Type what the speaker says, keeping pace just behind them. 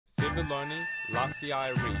Sevu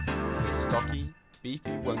Reece is a stocky,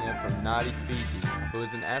 beefy winger from Nadi, Fiji, who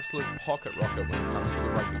is an absolute pocket rocket when it comes to the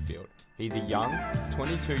rugby field. He's a young,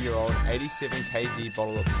 22-year-old, 87 kg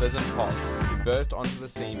bottle of fizz and pop who burst onto the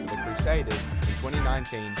scene for the Crusaders in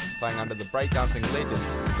 2019, playing under the breakdancing legend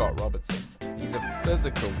Scott Robertson. He's a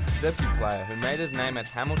physical, zippy player who made his name at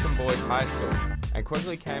Hamilton Boys High School and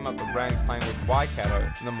quickly came up the ranks playing with Waikato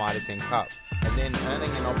in the Mitre 10 Cup, and then earning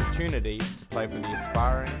an opportunity to play for the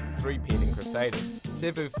aspiring, three-peating Crusaders.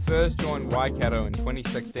 Sevu first joined Waikato in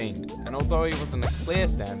 2016, and although he wasn't a clear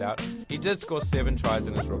standout, he did score 7 tries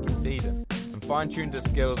in his rookie season, and fine-tuned his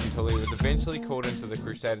skills until he was eventually called into the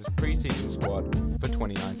Crusaders pre-season squad for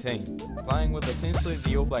 2019. Playing with essentially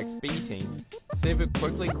the All Blacks B team, Sevu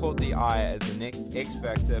quickly caught the eye as the next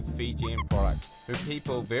X-Factor Fijian product, who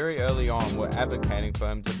people very early on were advocating for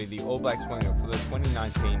him to be the All Blacks winger for the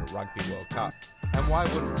 2019 Rugby World Cup. And why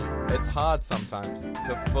wouldn't you? It's hard sometimes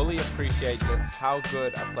to fully appreciate just how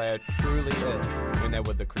good a player truly is when they're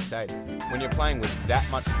with the Crusaders. When you're playing with that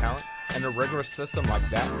much talent and a rigorous system like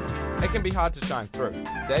that, it can be hard to shine through.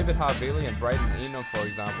 David Havili and Braden Eno, for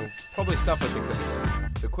example, probably suffered because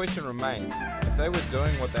of this. The question remains, if they were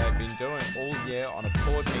doing what they had been doing all year on a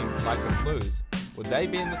poor team like the Blues, would they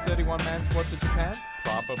be in the 31-man squad to Japan?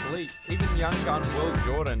 Probably. Even young gun Will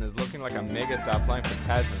Jordan is looking like a megastar playing for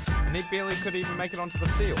Tasman, and he barely could even make it onto the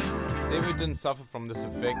field. Sevu didn't suffer from this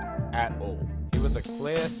effect at all. He was a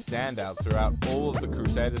clear standout throughout all of the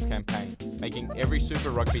Crusaders campaign, making every Super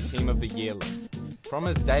Rugby Team of the Year list. From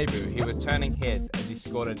his debut, he was turning heads as he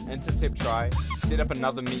scored an intercept try, set up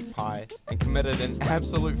another meat pie, and committed an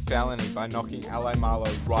absolute felony by knocking Alai Malo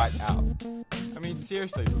right out. I mean,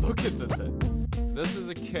 seriously, look at this hit. This is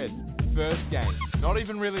a kid, first game, not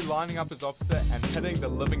even really lining up his opposite and hitting the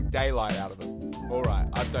living daylight out of him. Alright,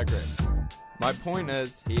 I've digressed. My point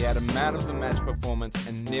is, he had a man of the match performance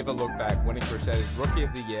and never looked back, winning Crusaders Rookie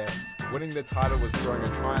of the Year, winning the title with scoring a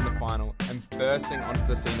try in the final, and bursting onto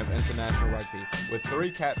the scene of international rugby with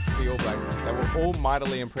 3 caps for the All Blacks that were all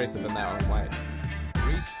mightily impressive in their own way.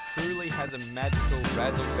 Reece truly has a magical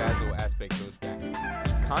razzle-dazzle aspect to his game.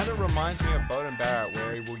 He kind of reminds me of Beauden Barrett,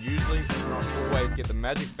 where he will usually, if not always, get the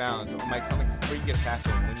magic balance or make something freakish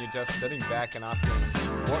happen when you're just sitting back and asking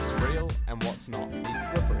what's real and what's not. He's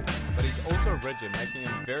slippery, but he's also rigid, making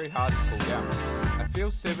him very hard to pull down. I feel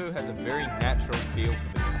Sevu has a very natural feel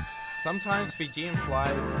for the game. Sometimes Fijian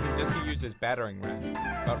flyers can just be used as battering rams,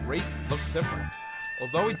 but Reece looks different.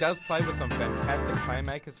 Although he does play with some fantastic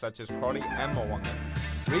playmakers such as Crotty and Mwanga,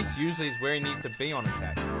 Reece usually is where he needs to be on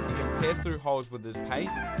attack. He can pierce through holes with his pace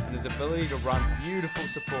and his ability to run beautiful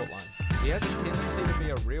support line. He has a tendency to be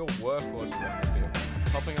a real workhorse around the field,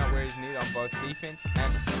 popping up where he's needed on both defense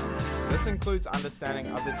and attack. This includes understanding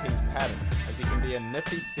other teams' patterns, as he can be a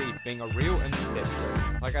nifty thief, being a real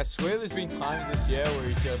interceptor. Like, I swear there's been times this year where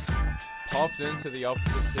he's just popped into the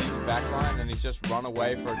opposite team's backline and he's just run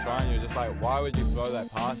away for a try, and you're just like, why would you throw that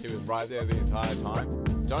pass? He was right there the entire time.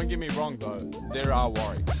 Don't get me wrong though, there are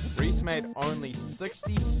worries. Reece made only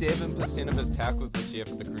 67% of his tackles this year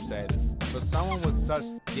for the Crusaders. For someone with such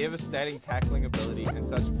devastating tackling ability and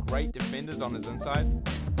such great defenders on his inside,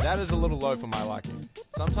 that is a little low for my liking.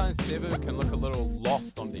 Sometimes Sevu can look a little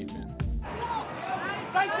lost on defense.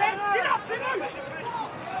 Get up, Sevu!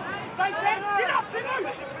 Get up,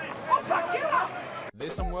 Sevu! Oh fuck, get up!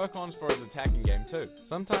 There's some work-ons for his attacking game too.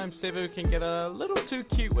 Sometimes Sevu can get a little too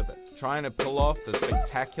cute with it, trying to pull off the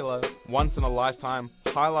spectacular, once-in-a-lifetime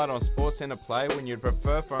highlight on SportsCenter play when you'd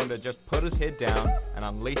prefer for him to just put his head down and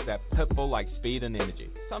unleash that pitbull-like speed and energy.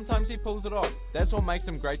 Sometimes he pulls it off. That's what makes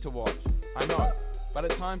him great to watch. I know, but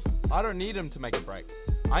at times, I don't need him to make a break.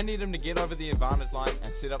 I need him to get over the advantage line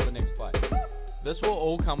and set up the next play. This will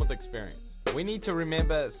all come with experience. We need to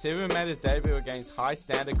remember Sevu made his debut against high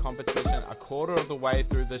standard competition a quarter of the way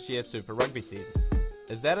through this year's Super Rugby season.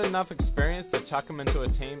 Is that enough experience to chuck him into a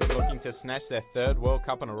team looking to snatch their 3rd World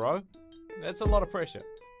Cup in a row? That's a lot of pressure.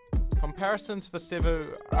 Comparisons for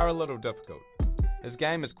Sevu are a little difficult. His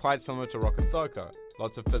game is quite similar to Rokethoko,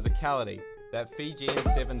 lots of physicality, that Fijian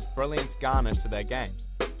 7's brilliance garnish to their games.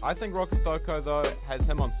 I think Rokethoko though has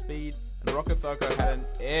him on speed, and Rokethoko had an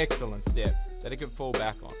excellent step that he could fall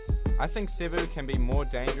back on. I think Sevu can be more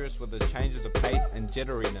dangerous with his changes of pace and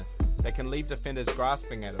jitteriness that can leave defenders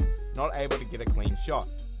grasping at him, not able to get a clean shot.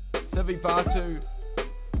 Sivi Batu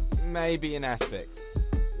may be in aspects.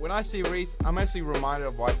 When I see Reece, I'm actually reminded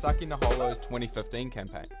of Waisaki Naholo's 2015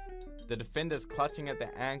 campaign. The defenders clutching at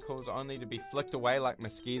their ankles only to be flicked away like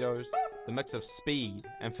mosquitoes, the mix of speed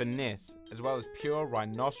and finesse, as well as pure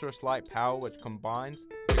rhinoceros-like power which combines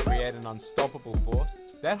to create an unstoppable force.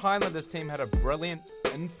 That Highlanders team had a brilliant,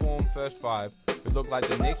 informed first five who who looked like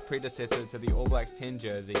the next predecessor to the All Blacks 10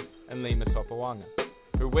 jersey in Lima Sopawanga,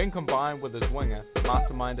 who when combined with his winger,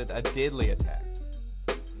 masterminded a deadly attack.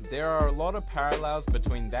 There are a lot of parallels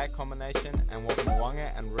between that combination and what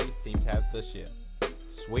Mwanga and Reece seem to have this year.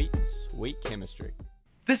 Sweet, sweet chemistry.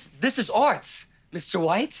 This is art, Mr.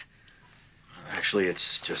 White. Actually,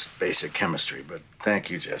 it's just basic chemistry, but thank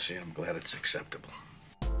you, Jesse. I'm glad it's acceptable.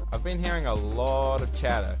 I've been hearing a lot of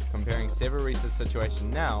chatter comparing Sevu Reece's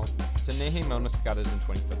situation now to Nehe Milner-Skudder's in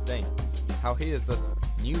 2015. How he is this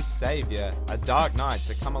new saviour, a dark knight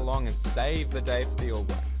to come along and save the day for the All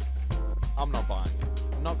Blacks. I'm not buying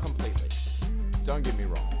it. Not completely. Don't get me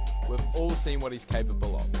wrong. We've all seen what he's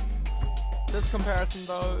capable of. This comparison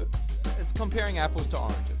though, it's comparing apples to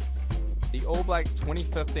oranges. The All Blacks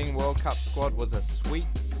 2015 World Cup squad was a sweet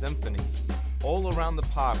symphony. All around the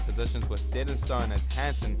park, positions were set in stone as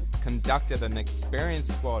Hansen conducted an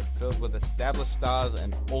experienced squad filled with established stars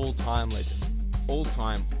and all-time legends.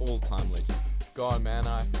 All-time legends. God, man,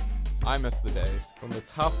 I miss the days. From the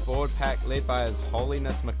tough forward pack led by His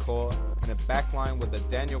Holiness McCaw, and a backline with a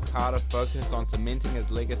Daniel Carter focused on cementing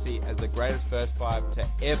his legacy as the greatest first five to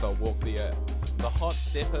ever walk the earth. The hot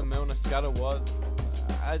stepper Milner-Skudder was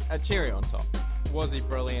a cherry on top. Was he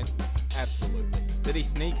brilliant? Absolutely. Did he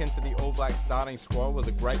sneak into the All Blacks starting squad with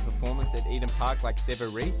a great performance at Eden Park like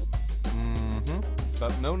Sevu Reece?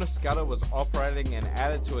 But Milner-Skudder was operating and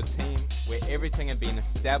added to a team where everything had been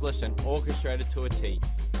established and orchestrated to a T.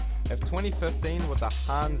 If 2015 was a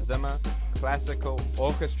Hans Zimmer classical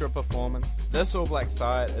orchestra performance, this All Black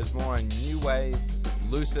side is more a new wave,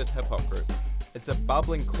 lucid hip-hop group. It's a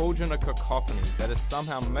bubbling cauldron of cacophony that is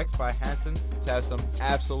somehow mixed by Hansen to have some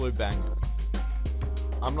absolute bangers.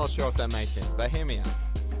 I'm not sure if that makes sense, but hear me out.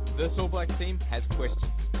 This All Blacks team has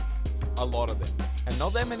questions. A lot of them. And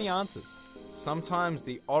not that many answers. Sometimes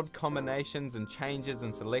the odd combinations and changes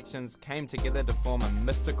and selections came together to form a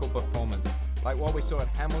mystical performance, like what we saw at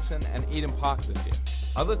Hamilton and Eden Park this year.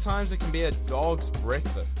 Other times it can be a dog's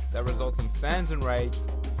breakfast that results in fans enraged,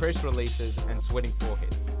 press releases, and sweating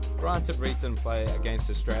foreheads. Granted, Reece didn't play against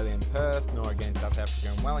Australia in Perth, nor against South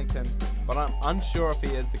Africa in Wellington, but I'm unsure if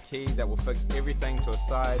he is the key that will fix everything to a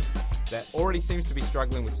side that already seems to be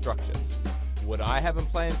struggling with structure. Would I have him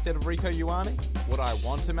play instead of Rieko Ioane? Would I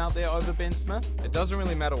want him out there over Ben Smith? It doesn't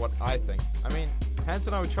really matter what I think. I mean,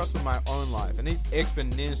 Hansen I would trust with my own life, and he's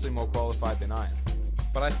exponentially more qualified than I am.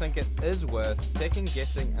 But I think it is worth second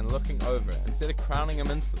guessing and looking over it instead of crowning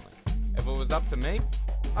him instantly. If it was up to me,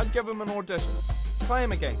 I'd give him an audition. Play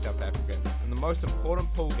him against South Africa in the most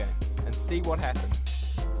important pool game and see what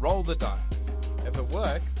happens. Roll the dice. If it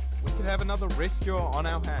works, we could have another rescuer on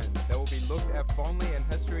our hands that will be looked at fondly in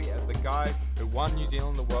history as the guy who won New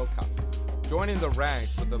Zealand the World Cup, joining the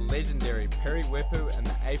ranks with the legendary Perry Wepu and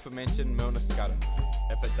the aforementioned Milner-Skudder.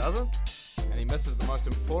 If it doesn't, and he misses the most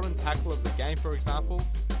important tackle of the game for example,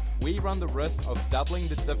 we run the risk of doubling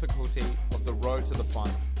the difficulty of the road to the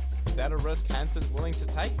final. Is that a risk Hansen's willing to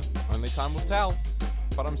take? Only time will tell.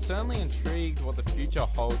 But I'm certainly intrigued what the future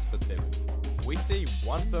holds for Sevu. We see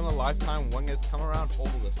once-in-a-lifetime wingers come around all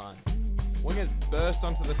the time. Wingers burst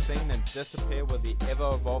onto the scene and disappear with the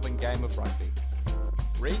ever-evolving game of rugby.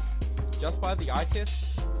 Reece, just by the eye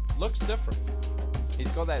test, looks different.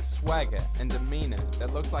 He's got that swagger and demeanour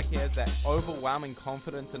that looks like he has that overwhelming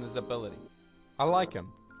confidence in his ability. I like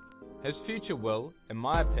him. His future will, in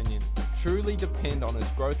my opinion, truly depend on his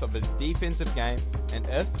growth of his defensive game and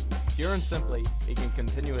if, pure and simply, he can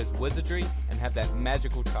continue his wizardry and have that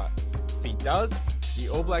magical touch. If he does, the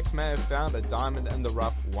All Blacks may have found a diamond in the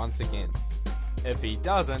rough once again. If he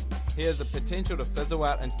doesn't, he has the potential to fizzle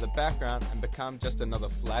out into the background and become just another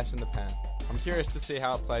flash in the pan. I'm curious to see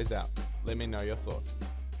how it plays out. Let me know your thoughts.